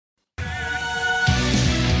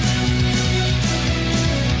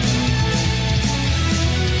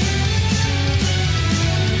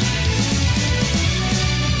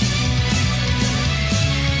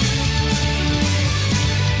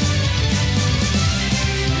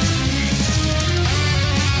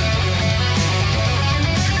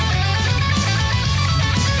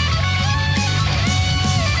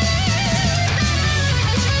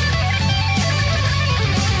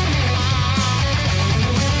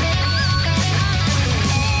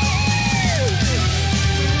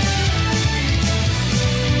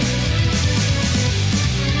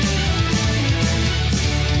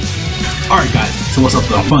So what's up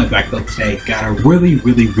though, I'm finally back up today. Got a really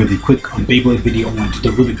quick Beyblade video I wanted to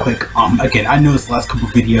do really quick. Again, I noticed the last couple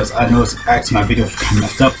of videos, I noticed actually my videos were kind of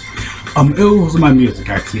messed up. It was my music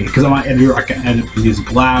actually, because I'm an editor, I can edit the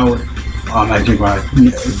music loud, I can make my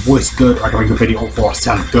voice good, or I can make the video overall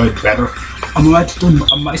sound good, better. I might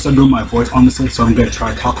start doing my voice honestly, so I'm going to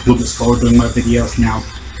try to talk a little bit slower during my videos now.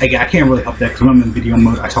 Again, I can't really help that because when I'm in video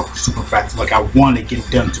mode, I talk super fast, like I want to get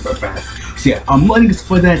it done super fast. So yeah, I'm letting us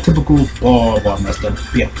for that typical messed up.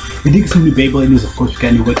 But yeah, we did get some new Beyblade news, of course. We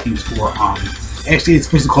got new awakenings for actually it's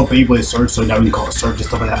basically called Beyblade Surge, so now we can call it Surge and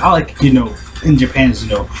stuff like that. I like, you know, in Japan is, you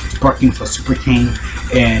know, Sparking for Super King,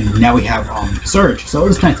 and now we have Surge. So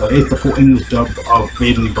it's nice though. It's the full English dub of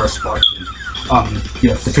Beyblade vs. Sparking.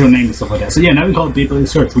 Yeah, the real name and stuff like that. So yeah, now we call it Beyblade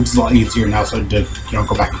Surge, which is a lot easier now, so to, you know,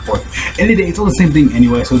 go back and forth. End of the day, it's all the same thing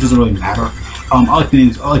anyway, so it doesn't really matter. I like the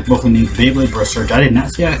names, I like both the names, Beyblade vs. Surge. I did not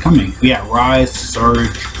see that coming. We got Rise,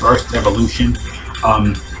 Surge, Burst, Evolution.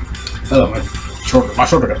 My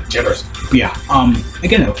shoulder got jitters. But yeah,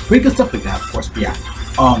 again though, pretty good stuff like that, of course. But yeah,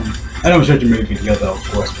 I know I'm sure you made a video though, of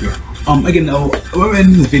course. But yeah, again though, when we're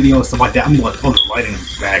in this video and stuff like that, I'm like, oh, the lighting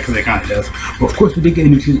is bad because it kind of does. But of course, we did get a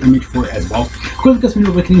new image for it as well. Of course, we got some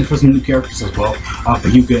new awakenings for some new characters as well. For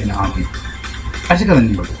Yuga and I think I got the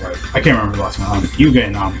name of it right. I can't remember the last one. Yuga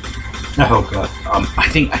and not Hoka.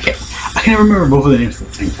 I can't remember both of the names at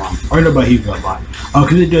the same time. I know about Yuga a lot.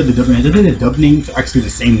 Because they do the dub names. I think the dub names are actually the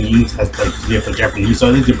same names as like for Japanese, so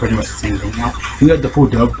I think they're pretty much the same thing now. We got the full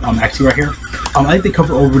dub actually right here. I think they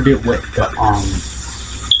covered over it with the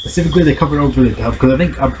specifically they covered over the dub because I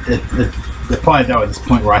think the probably now at this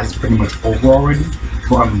point Rise is pretty much over already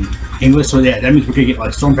for English. So yeah, that means we could get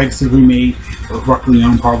like Storm Pegasus remade, Rock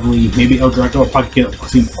Leon probably, maybe El Draco will probably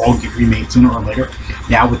all get remade sooner or later.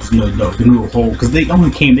 Now with the new whole, because they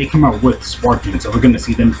came out with Sparking, so we're gonna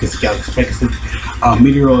see them because Galaxy Pegasus,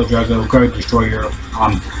 Meteor El Draco, Guard Destroyer,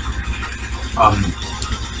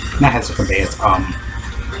 not had second base,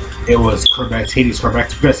 it was Corvex, Hades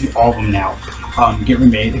Corvex. We're gonna see all of them now get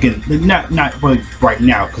remade again. Like, not really right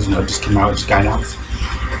now because it just came out, just got announced.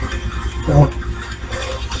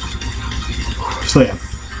 So yeah.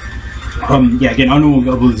 Yeah, again, I don't know when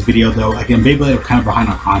we'll upload this video though. Again, Beyblade are kind of behind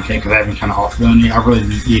on content because I've been kind of off on it. I really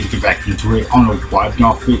need to get back into it. I don't know why I've been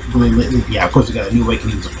off it really lately. But yeah, of course we got a new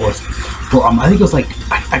awakenings, of course. For I think it was like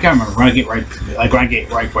I can't remember when I get right to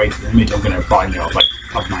the image, I'm gonna probably know like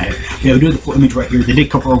top of my head. Yeah, we do the full image right here. They did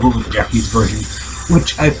cover over with the Japanese version,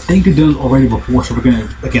 which I think they've done already before. So we're gonna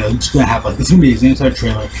I'm just gonna have like it's gonna be the same side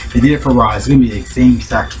trailer. They did it for Rise. It's gonna be the same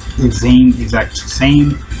exact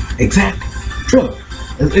trailer.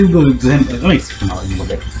 It makes it come out a little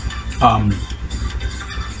bit.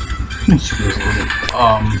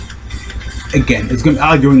 Again, it's gonna.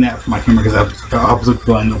 I like doing that for my camera because I helps it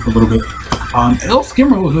blend up a little bit. And also,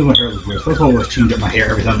 camera was my hair was weird, so that's why I always change up my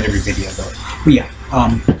hair every video though. But yeah,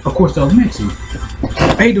 of course though, let me actually.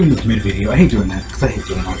 I hate doing this mid video. I hate doing that because I hate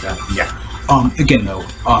doing like that. But yeah. Again though,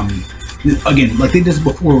 again, like they did this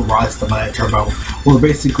before Rise stuff like that Turbo, where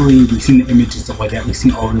basically we've seen the images and stuff like that, we've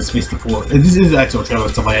seen all of this basically before. This is actual trailer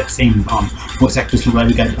stuff like that, same voice actors stuff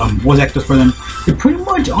like that. We got voice actors for them. They pretty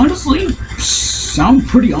much honestly sound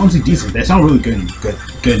pretty decent. They sound really good and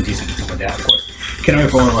decent and stuff like that, of course. Can't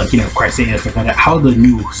wait for like, you know, Crysalia and stuff like that. How the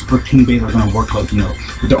new Super King Beyblade are gonna work, like, you know,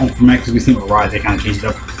 with their own format, because we've seen with Rise, they kind of changed it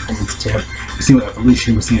up from its tip. We've seen with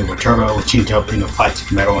Evolution, we've seen it with Turbo, we changed up, you know,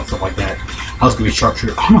 plastic metal and stuff like that. How it's gonna be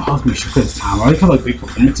structured. I don't know how it's gonna be structured this time. Are they kind of like big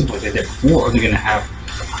performances like they did before, or are they gonna have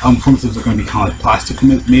performances that are gonna be kind of like plastic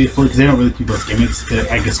made for it? Because they don't really keep those gimmicks. They're,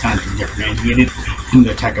 I guess, kind of differentiated from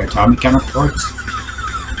their Attack Atomic counterparts.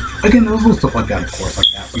 Again, there's little stuff like that, of course, like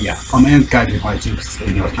that. But yeah, and it's gotta be quiet too, because,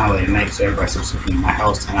 you know, it's kind of late at night, so everybody's still sleeping in my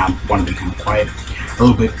house, and I want to be kind of quiet a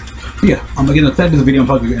little bit. But yeah, again, at the end of this video, I'm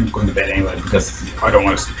probably going to go to bed anyway, because I don't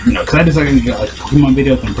want to, you know, because I decided to get like a Pokemon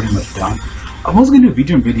video, then I'm pretty much done. I was going to do a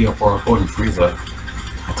VGM video for Golden Frieza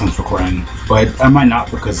at time's recording, but I might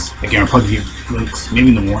not, because, again, I'll probably be like, maybe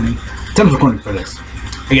in the morning. Time's recording for this.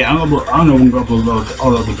 Again, I don't know when we'll upload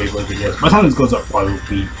all the other Beyblade videos. By the time this goes up, probably will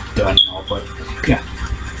be done and all, but yeah.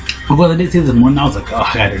 Well, I did see this morning, I was like, oh,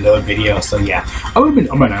 I got another video, so yeah. I would have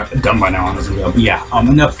been done by now on this video, but yeah,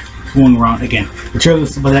 enough fooling around. Again, the trailer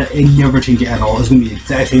stuff like that, it never changed at all. It's going to be the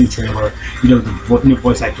exact same trailer, you know, the new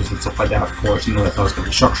voice actors and stuff like that, of course, you know, that's how it's going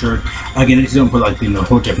to be structured. Again, they just don't put, like, you know,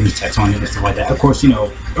 whole Japanese text on it and stuff like that. Of course, you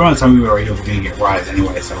know, around the time we were already going to get Rise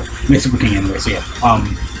anyway, so it makes Super King anyway, so yeah.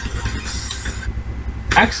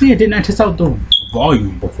 Actually, I did not test out the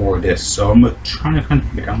volume before this, so I'm trying to kind of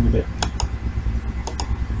take it down a little bit.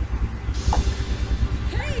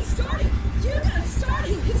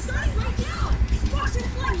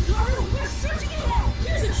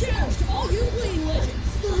 Challenge to all you Wing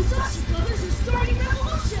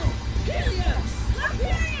Helios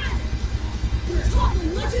Hyperion! We're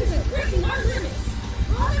talking legends and breaking our limits.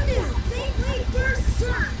 On the new Beyblade Burst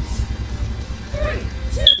Surge. 3,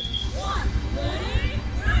 2, 1, ready,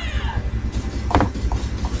 fire!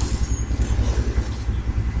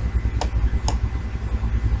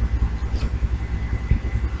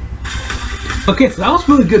 Okay, so that was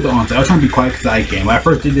really good though, honestly. I was trying to be quiet because I came. When I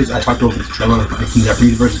first did this, I talked over the trailer, like the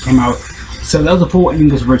Japanese version came out. So that was a full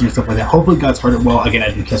English version and stuff like that. Hopefully you guys heard it well. Again, I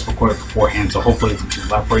didn't test record it beforehand, so hopefully it's too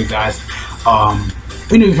loud for you guys.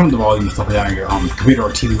 You know, you turn the volume and stuff like that on your computer or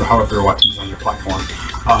TV or however you're watching this on your platform.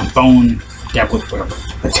 Phone, tablet, whatever.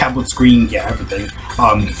 A tablet screen, yeah, everything.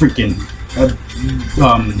 Freaking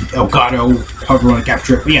Elgato, however you want to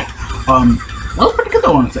capture it. But yeah, that was pretty good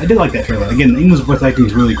though, honestly. I did like that trailer. Again, the English voice acting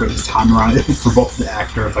is really great this time around. It's for both the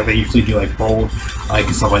actors, like they usually do like bold, like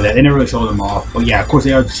and stuff like that. They never really show them off. But yeah, of course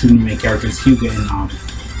they are the two main characters, Hugo and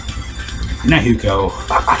not Hugo.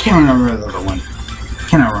 I can't remember the other one.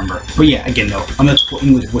 Cannot remember. But yeah, again though, that's for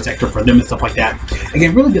English voice actor for them and stuff like that.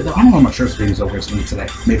 Again, really good though. I don't know my shirt screen is over recently today.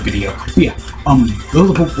 Made a video. But yeah, those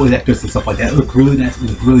are both voice actors and stuff like that. It looked really nice, it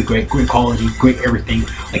looked really great, great quality, great everything,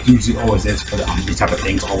 like usually always is for the these type of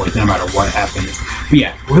things, always, no matter what happens. But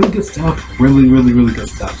yeah, really good stuff, really good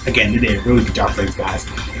stuff. Again, they did a really good job for these guys.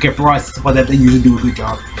 Again, for us, stuff like that, they usually do a good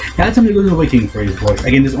job. Now that's something really waiting for these boys.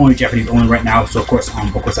 Again, this is only Japanese only right now, so of course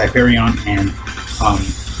Hyperion and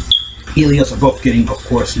Helios are both getting, of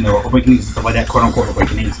course, you know, awakenings and stuff like that, quote unquote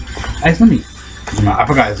awakenings. I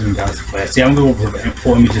forgot to zoom down stuff like that. See, I'm going to go over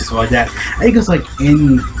full images and stuff like that. I think it's like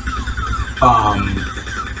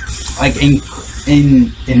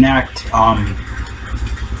enact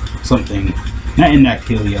something, not enact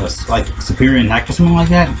Helios, like Superior Enact or something like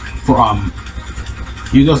that for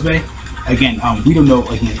Hugo's Bay. Again, we don't know,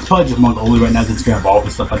 like, it's probably just manga only right now that's gonna evolve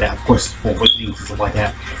and stuff like that, of course, for awakenings and stuff like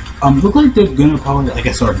that. Look like they're gonna probably, like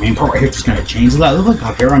I said, main part right here just gonna change a lot. It looks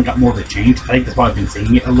like Hyperion got more of a change. I think that's probably been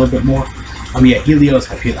seeing it a little bit more. Yeah, Helios,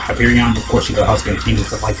 Hyperion, of course, you know how it's gonna change and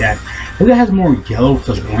stuff like that. Look, it has more yellow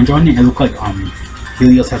plus orange on it. It looks like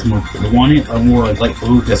Helios has more blue on it, more like light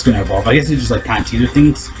blue that's gonna evolve. I guess it's just like kind of teaser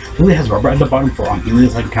things. It really has rubber at the bottom for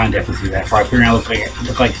Helios. I can kind of definitely see that. For Hyperion, it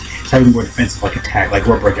look like it's having more defensive like attack, like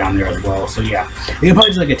rubber down there as well. So yeah, they can probably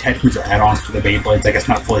just like attachments or add-ons for the Beyblades. Like it's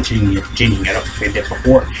not fully changing it up like they did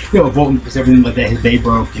before. You know, Volton because everything like that. His Bay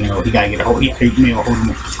broke. You know, he gotta get a hold. He made a hold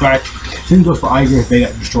him from scratch. Same goes for Iger. If they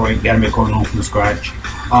got destroyed, you gotta make a hold him from scratch.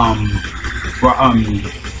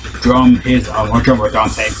 Drum or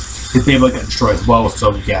Dante. His Beyblade got destroyed as well,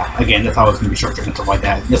 so yeah, again, that's how it's going to be structured and stuff like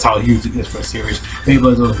that. That's how it usually is for a series.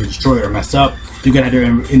 Beyblades will get destroyed or messed up, you're going to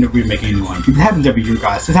have to end up remaking a new one. It happens every year,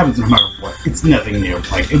 guys. This happens no matter what. It's nothing new.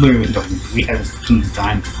 Like, it literally is nothing new. We had this tons of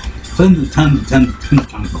times. Tons of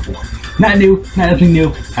times before. Not new, not nothing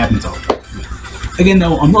new. Happens all. Again,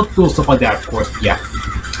 though, I'm not cool stuff like that, of course, but yeah.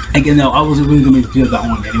 Again, though, I wasn't really going to feel that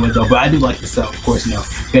one anyway, though, but I do like the stuff, of course, you know,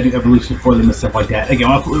 you gotta do evolution for them and stuff like that. Again,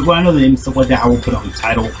 when I know the name and stuff like that, I will put it on the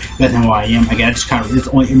title. That's how I am. Again, I just kind of, it's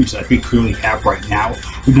the only image that we clearly have right now.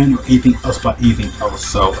 We don't know anything else about anything else,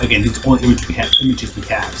 so, again, it's the only images we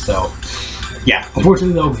have, so, yeah.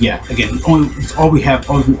 Unfortunately, though, yeah, again, it's all we have,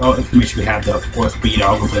 all information we have, though, of course, but, you know,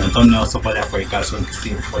 I'll go put it on the thumbnail, stuff like that for you guys, so you can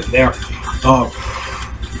see it right there.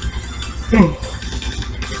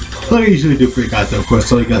 Like I usually do for you guys, though, of course,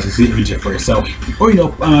 so you guys can see the image for yourself. Or, you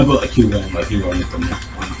know, I put like Hugo and like Hugo in the thumbnail.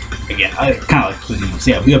 Again, I kind of like clicking them.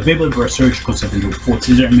 So, yeah, we have Beyblade Burst Surge, goes up into a full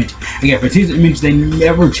teaser image. Again, for teaser image, they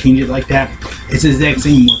never change it like that. It's the exact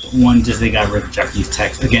same with one, just they got rid of Japanese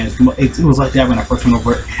text. Again, it was like that when I first went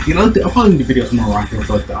over it. You know, I'll probably do videos more around here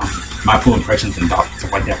for like my full impressions and thoughts and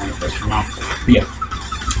stuff like that when it first came out. But yeah.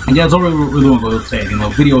 And yeah, that's all we really want to go today. You know,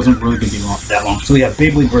 the video isn't really going to be that long. So we have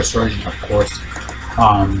Beyblade Burst Surge, of course.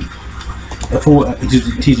 The full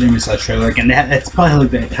teaser image / trailer. Again, that's probably like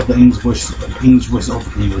they have the English voice over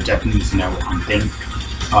the Japanese, you know, thing,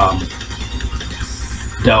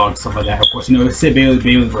 dialogue, stuff like that. Of course, you know, it said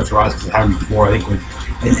Beyblade vs. Rise because it happened before. I think with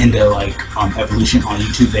in the like evolution on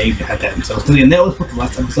YouTube, they had that themselves. Because again, that was for the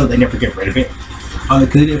last episode. They never get rid of it. Because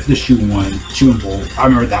they did it for the Shoe and Bull. I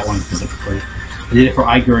remember that one specifically. They did it for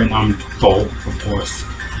Iger and Bull, of course.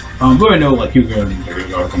 But I know like Hugo and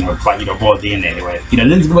Hugo are gonna fight, you know, Bull at the end anyway. You know,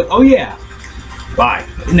 then it's gonna be like, oh yeah. Bye.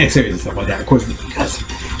 The next series and stuff like that, of course, because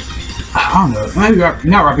I don't know, maybe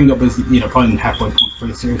not wrapping up is, you know, probably in the halfway point for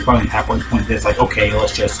the series, probably in the halfway point that's like, okay,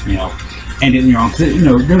 let's just, you know, end it in your own, because, you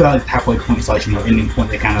know, they're like halfway point / you know, ending point,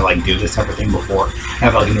 they kind of like do this type of thing before,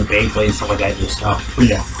 have like, you know, Beyblade and stuff like that, do stuff, but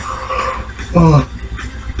yeah. I'm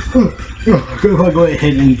gonna go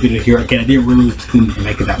ahead and end the video here. Again, I didn't really think to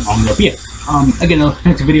make it that long, but yeah, Again, the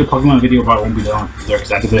next video, Pokemon video, probably won't be done there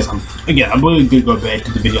because after this, again, I'm really good to go to bed,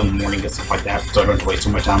 do the video in the morning and stuff like that, so I don't have to waste too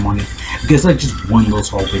much time on it. It's like just one little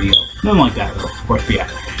small video. Nothing like that, though, of course, but yeah.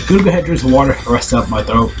 Gonna go ahead, drink some water, rest up my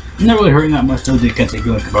throat. Not really hurting that much, though. They can take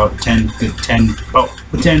like about 10, 15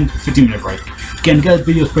 minute break. Again, got the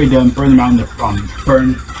video spray done, burn them out,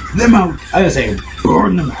 burn them out. I gotta say,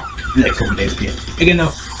 burn them out the next couple days. Yeah. Again,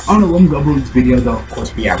 though, I don't know when I'm gonna upload this video, though, of course,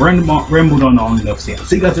 but yeah, rambled on long enough. So yeah,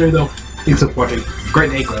 see you guys later, though. Thanks for watching.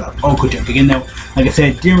 Great day, great life. All good junk. Again, though, like I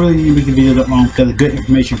said, didn't really need to make the video that long because of good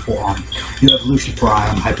information for new evolution for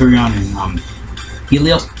Hyperion and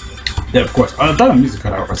Helios. Then, of course, I thought my music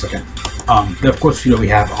cut out for a second. Then, of course, we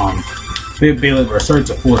have Beyblade Research,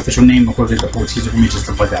 the full official name. Of course, there's the full teaser image and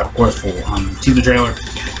stuff like that. Of course, full teaser trailer,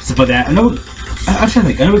 stuff like that. I know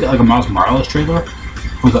we got like a Miles Morales trailer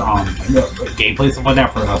for the gameplay stuff like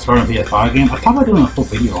that for the Spider-Man PS5 game. I thought about doing a full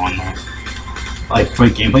video on that, like for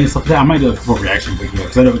the gameplay and stuff like that. I might do a full reaction video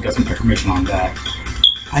because I know we got some information on that.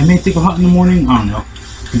 I may think about it in the morning. I don't know.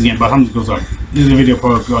 Again, by the time this goes up, this video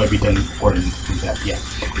probably be done recording and that. Yeah.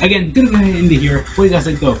 Again, gonna go ahead and end it here. What do you guys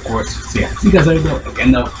think, though? Of course. So yeah, see you guys later, though.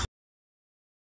 Again, though.